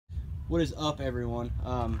What is up, everyone?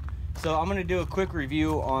 So I'm going to do a quick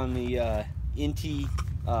review on the INTI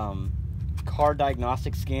car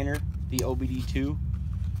diagnostic scanner, the OBD2,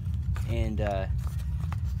 and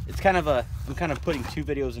it's kind of I'm kind of putting two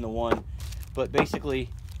videos into one, but basically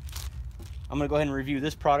I'm going to go ahead and review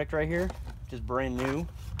this product right here, which is brand new.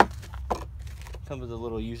 Comes with a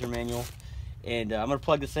little user manual, and I'm going to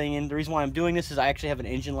plug this thing in. The reason why I'm doing this is I actually have an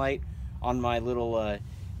engine light on my little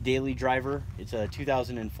daily driver. It's a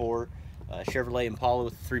 2004 Chevrolet Impala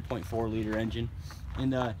with a 3.4 liter engine,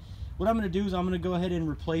 and what I'm going to do is I'm going to go ahead and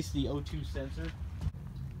replace the O2 sensor.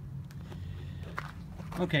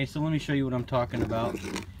 Okay, so let me show you what I'm talking about.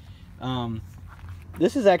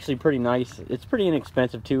 This is actually pretty nice. It's pretty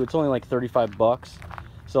inexpensive too. It's only like 35 bucks.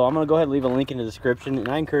 So I'm going to go ahead and leave a link in the description, and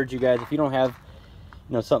I encourage you guys, if you don't have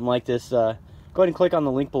something like this, go ahead and click on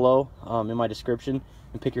the link below in my description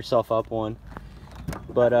and pick yourself up one.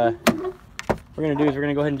 But what we're going to do is we're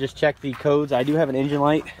going to go ahead and just check the codes. I do have an engine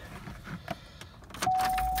light.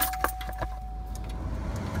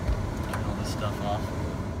 Turn all this stuff off.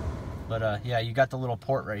 But yeah, you got the little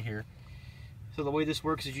port right here. So the way this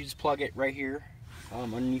works is you just plug it right here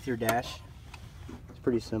underneath your dash. It's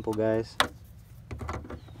pretty simple, guys.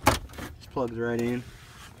 Just plugs right in,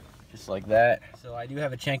 just like that. So I do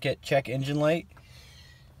have a check engine light.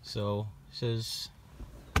 So it says,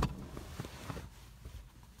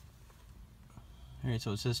 alright,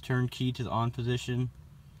 so it says turn key to the on position,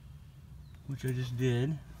 which I just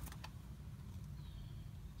did.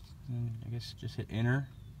 And I guess just hit enter.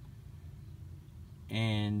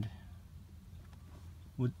 And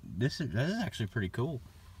that is actually pretty cool.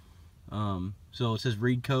 So it says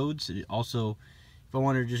read codes. It also, if I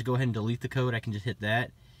wanted to just go ahead and delete the code, I can just hit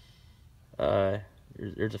that.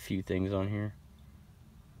 There's a few things on here.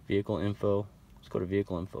 Vehicle info. Let's go to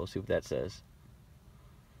vehicle info, see what that says.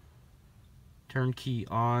 Turn key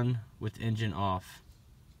on with engine off.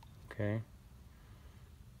 Okay.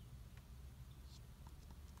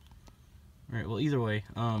 Alright, well, either way,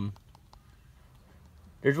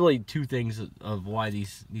 there's really two things of why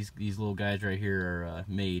these little guys right here are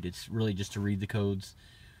made. It's really just to read the codes,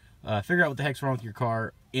 figure out what the heck's wrong with your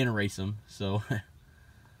car, and erase them. So, all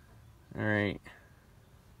right.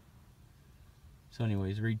 So,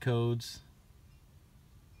 anyways, read codes.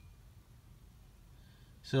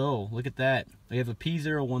 So look at that. They have a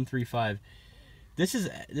P0135. This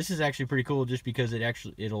is actually pretty cool, just because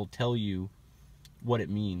it'll tell you what it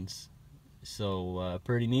means. So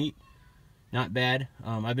pretty neat. Not bad.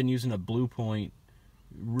 I've been using a Blue Point,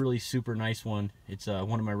 really super nice one. It's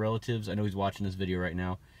one of my relatives. I know he's watching this video right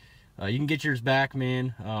now. You can get yours back,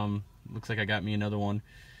 man. Looks like I got me another one,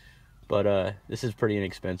 but this is pretty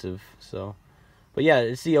inexpensive. So, but yeah,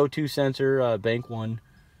 it's the O2 sensor, bank one.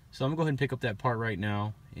 So I'm gonna go ahead and pick up that part right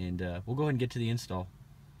now, and we'll go ahead and get to the install.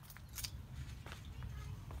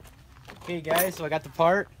 Okay, guys. So I got the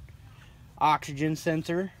part, oxygen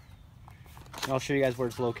sensor. And I'll show you guys where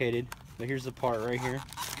it's located. But here's the part right here.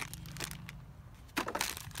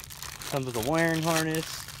 Comes with a wiring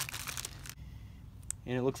harness.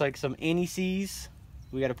 And it looks like some anti-seize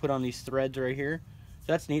we got to put on these threads right here.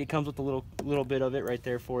 So that's neat. It comes with a little bit of it right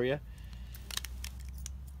there for you.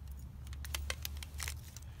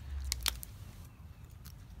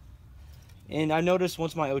 And I noticed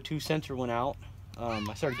once my O2 sensor went out,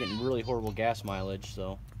 I started getting really horrible gas mileage.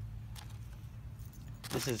 So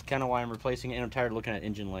this is kind of why I'm replacing it. And I'm tired of looking at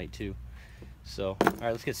engine light too. So,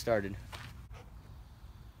 alright, let's get started.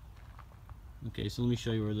 Okay, so let me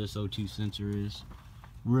show you where this O2 sensor is.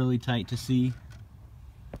 Really tight to see.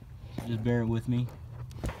 So just bear it with me.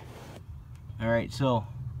 Alright, so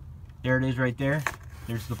there it is right there.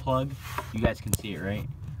 There's the plug. You guys can see it, right?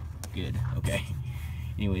 Good, okay.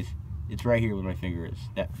 Anyways, it's right here where my finger is.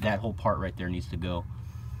 That whole part right there needs to go.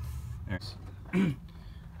 Alright.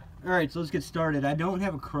 Alright, so let's get started. I don't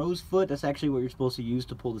have a crow's foot. That's actually what you're supposed to use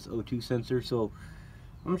to pull this O2 sensor. So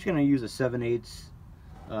I'm just going to use a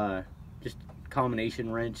 7/8 just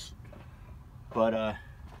combination wrench. But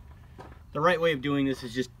the right way of doing this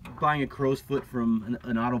is just buying a crow's foot from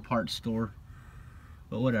an auto parts store.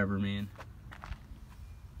 But whatever, man.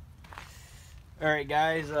 Alright,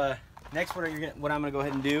 guys. Next, what I'm going to go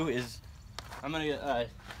ahead and do is I'm going to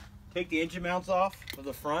take the engine mounts off of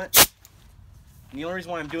the front. And the only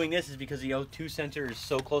reason why I'm doing this is because the O2 sensor is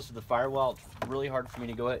so close to the firewall. It's really hard for me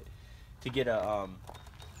to get a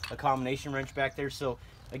combination wrench back there. So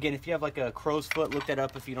again, if you have like a crow's foot, look that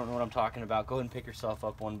up if you don't know what I'm talking about. Go ahead and pick yourself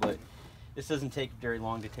up one. But this doesn't take very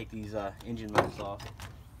long to take these engine mounts off.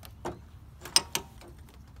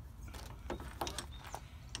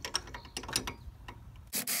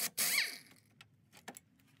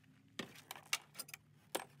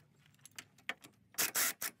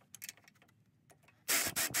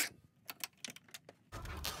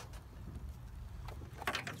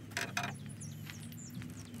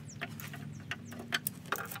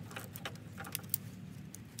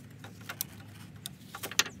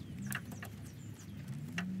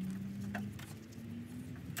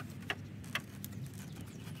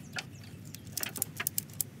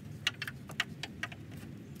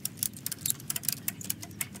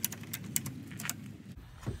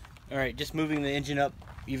 Alright, just moving the engine up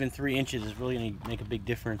even 3 inches is really going to make a big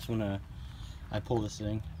difference when I pull this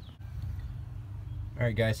thing.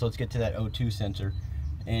 Alright guys, so let's get to that O2 sensor.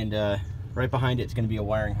 And right behind it is going to be a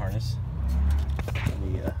wiring harness. Let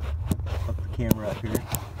me up the camera up here.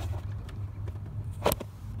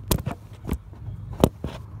 I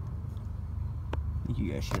think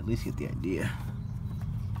you guys should at least get the idea.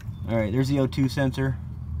 Alright, there's the O2 sensor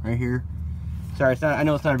right here. Sorry, it's not, I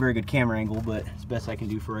know it's not a very good camera angle, but it's the best I can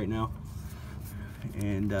do for right now.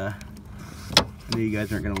 And I know you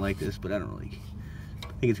guys aren't going to like this, but I think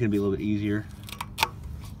it's going to be a little bit easier.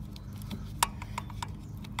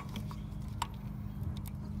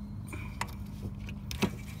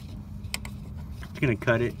 It's going to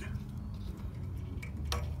cut it.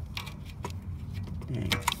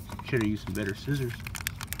 Dang, should have used some better scissors.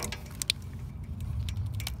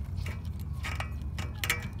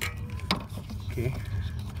 Okay.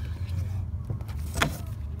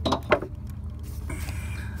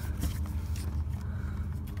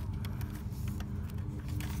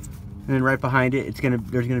 And then right behind it,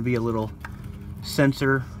 there's gonna be a little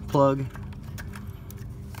sensor plug.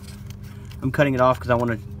 I'm cutting it off because I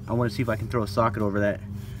want to see if I can throw a socket over that,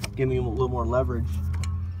 give me a little more leverage.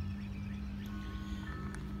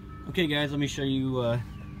 Okay, guys, let me show you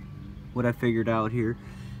what I figured out here.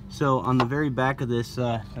 So on the very back of this,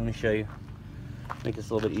 let me show you. Make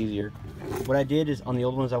this a little bit easier. What I did is on the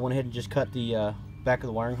old ones, I went ahead and just cut the back of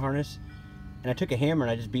the wiring harness, and I took a hammer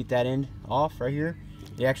and I just beat that end off right here.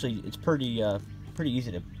 It's pretty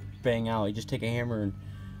easy to bang out. You just take a hammer and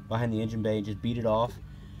behind the engine bay and just beat it off,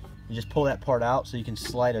 and just pull that part out so you can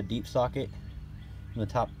slide a deep socket from the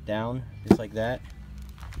top down, just like that.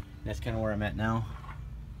 And that's kind of where I'm at now.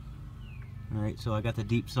 All right, so I got the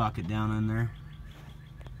deep socket down in there.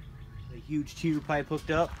 A huge cheater pipe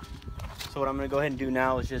hooked up. So what I'm going to go ahead and do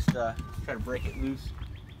now is just try to break it loose.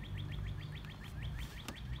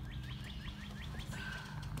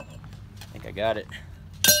 I think I got it.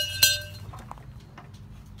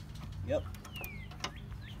 Yep.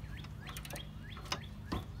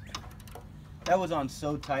 That was on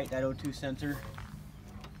so tight, that O2 sensor.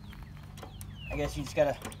 I guess you just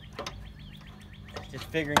gotta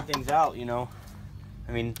figuring things out, you know.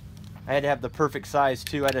 I mean, I had to have the perfect size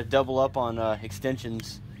too. I had to double up on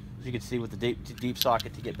extensions, as you can see, with the deep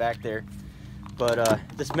socket to get back there. But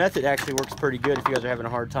this method actually works pretty good if you guys are having a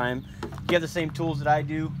hard time. If you have the same tools that I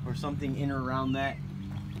do, or something in or around that,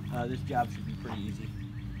 this job should be pretty easy.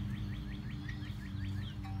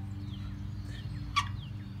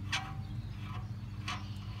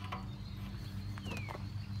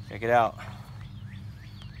 Check it out.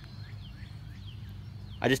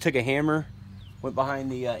 I just took a hammer, went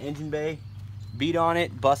behind the engine bay, beat on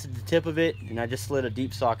it, busted the tip of it, and I just slid a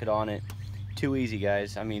deep socket on it. Too easy,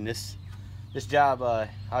 guys. I mean, this job,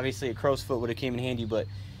 obviously a crow's foot would have came in handy, but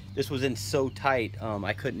this was in so tight,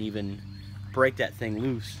 I couldn't even break that thing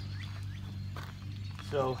loose.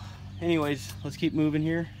 So anyways, let's keep moving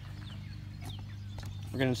here.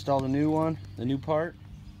 We're gonna install the new one, the new part.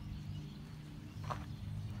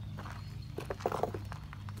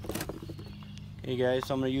 Okay guys,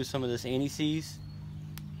 so I'm going to use some of this anti-seize.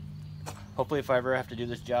 Hopefully if I ever have to do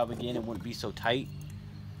this job again, it wouldn't be so tight.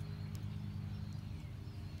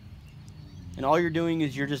 And all you're doing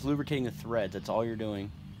is you're just lubricating the threads. That's all you're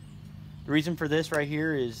doing. The reason for this right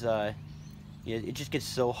here is it just gets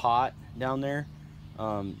so hot down there.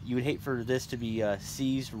 You would hate for this to be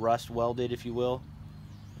seized, rust welded, if you will,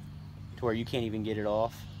 to where you can't even get it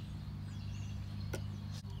off.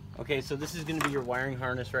 Okay, so this is going to be your wiring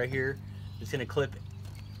harness right here. It's going to clip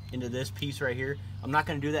into this piece right here. I'm not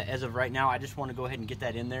going to do that as of right now. I just want to go ahead and get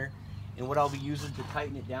that in there. And what I'll be using to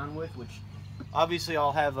tighten it down with, which obviously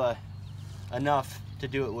I'll have enough to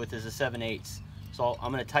do it with, is a 7/8. So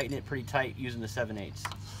I'm going to tighten it pretty tight using the 7/8.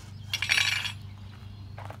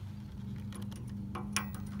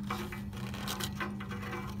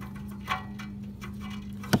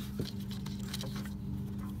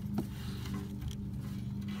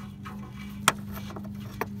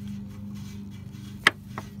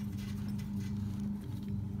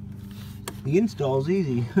 The install is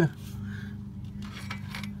easy.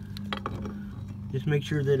 Just make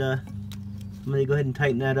sure that I'm going to go ahead and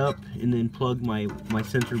tighten that up and then plug my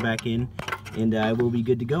sensor back in, and I will be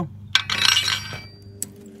good to go.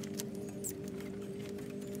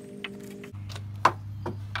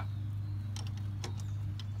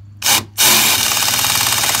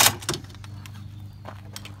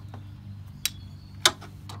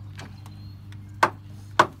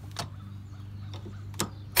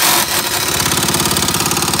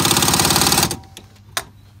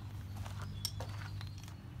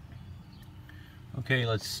 Okay,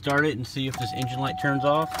 let's start it and see if this engine light turns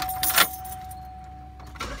off.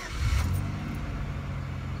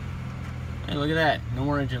 Hey, look at that. No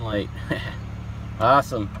more engine light.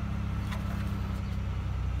 Awesome.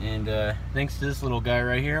 And thanks to this little guy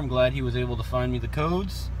right here, I'm glad he was able to find me the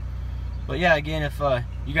codes. But yeah, again, if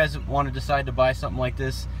you guys want to decide to buy something like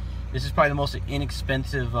this, this is probably the most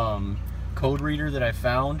inexpensive code reader that I've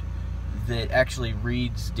found that actually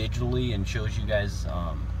reads digitally and shows you guys,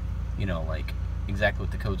 you know, like exactly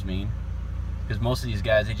what the codes mean. Because most of these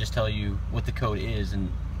guys, they just tell you what the code is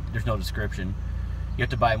and there's no description. You have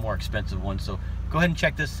to buy a more expensive one. So go ahead and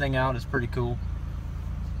check this thing out. It's pretty cool.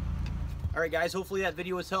 Alright guys, hopefully that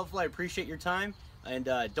video was helpful. I appreciate your time. And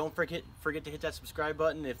don't forget to hit that subscribe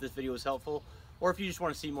button if this video was helpful. Or if you just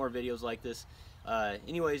want to see more videos like this.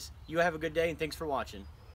 Anyways, you have a good day and thanks for watching.